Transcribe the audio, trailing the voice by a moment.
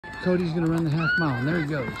Cody's gonna run the half mile, and there he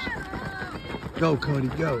goes. Go, Cody,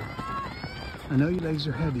 go. I know your legs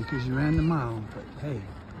are heavy because you ran the mile, but hey,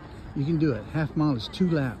 you can do it. Half mile is 2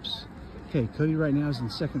 laps. Okay, Cody right now is in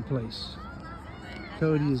 2nd place.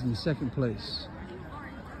 Cody is in 2nd place.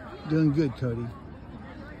 Doing good, Cody.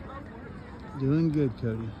 Doing good,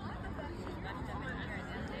 Cody.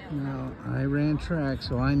 Now, I ran track,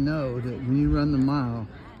 so I know that when you run the mile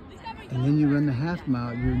and then you run the half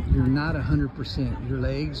mile, you're not 100%. Your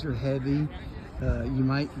legs are heavy. You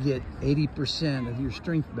might get 80% of your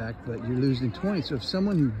strength back, but you're losing 20. So if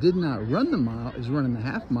someone who did not run the mile is running the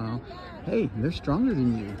half mile, hey, they're stronger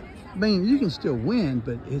than you. I mean, you can still win,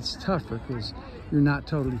 but it's tougher because you're not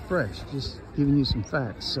totally fresh. Just giving you some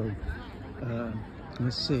facts. So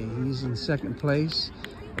let's see, he's in 2nd place,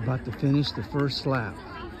 about to finish the 1st lap.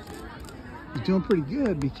 He's doing pretty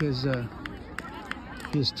good because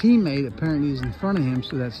his teammate apparently is in front of him,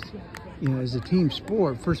 so that's, you know, as a team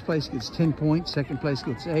sport, 1st place gets 10 points, 2nd place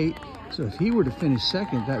gets 8. So if he were to finish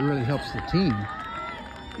 2nd, that really helps the team.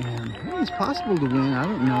 And hey, it's possible to win, I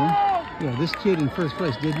don't know. Yeah, this kid in 1st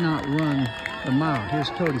place did not run the mile. Here's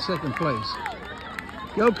Cody, 2nd place.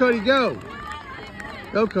 Go, Cody, go!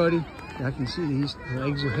 Go, Cody. I can see that his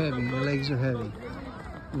legs are heavy. The legs are heavy.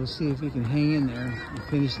 We'll see if he can hang in there and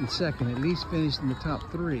finish in 2nd, at least finish in the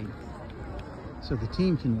top 3, so the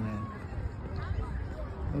team can win.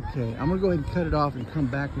 Okay, I'm gonna go ahead and cut it off and come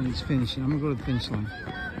back when he's finishing. I'm gonna go to the finish line.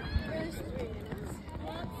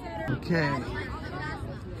 Okay,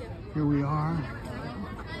 here we are.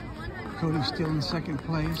 Cody's still in 2nd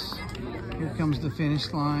place. Here comes the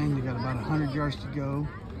finish line. They got about 100 yards to go.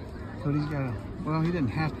 Cody's got a, well, he didn't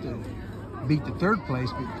have to beat the 3rd place,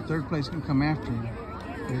 but the 3rd place can come after him.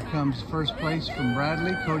 Here comes 1st place from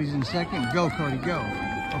Bradley. Cody's in 2nd. Go, Cody, go.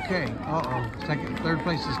 Okay, 3rd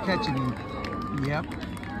place is catching him. Yep,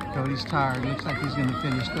 Cody's tired. Looks like he's gonna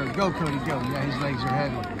finish 3rd. Go, Cody, go. Yeah, his legs are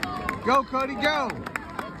heavy. Go, Cody, go.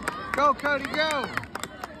 Go, Cody, go.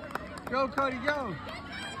 Go, Cody, go.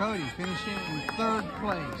 Cody finishing in 3rd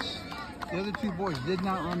place. The other 2 boys did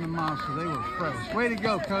not run the mile, so they were fresh. Way to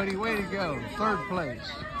go, Cody, way to go. 3rd place.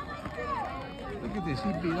 Look at this,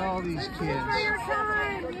 he beat all these kids.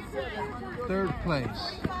 3rd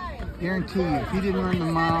place. Guarantee you, if he didn't run the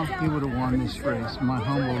mile, he would have won this race, in my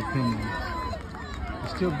humble opinion. He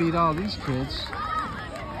still beat all these kids.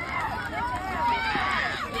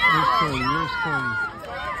 Where's Cody? Where's Cody?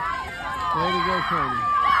 Way to go, Cody.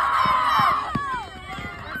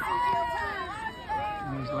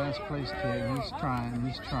 And his last place kid, he's trying.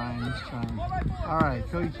 All right,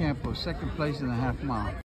 Cody Campos, 2nd place in the half mile.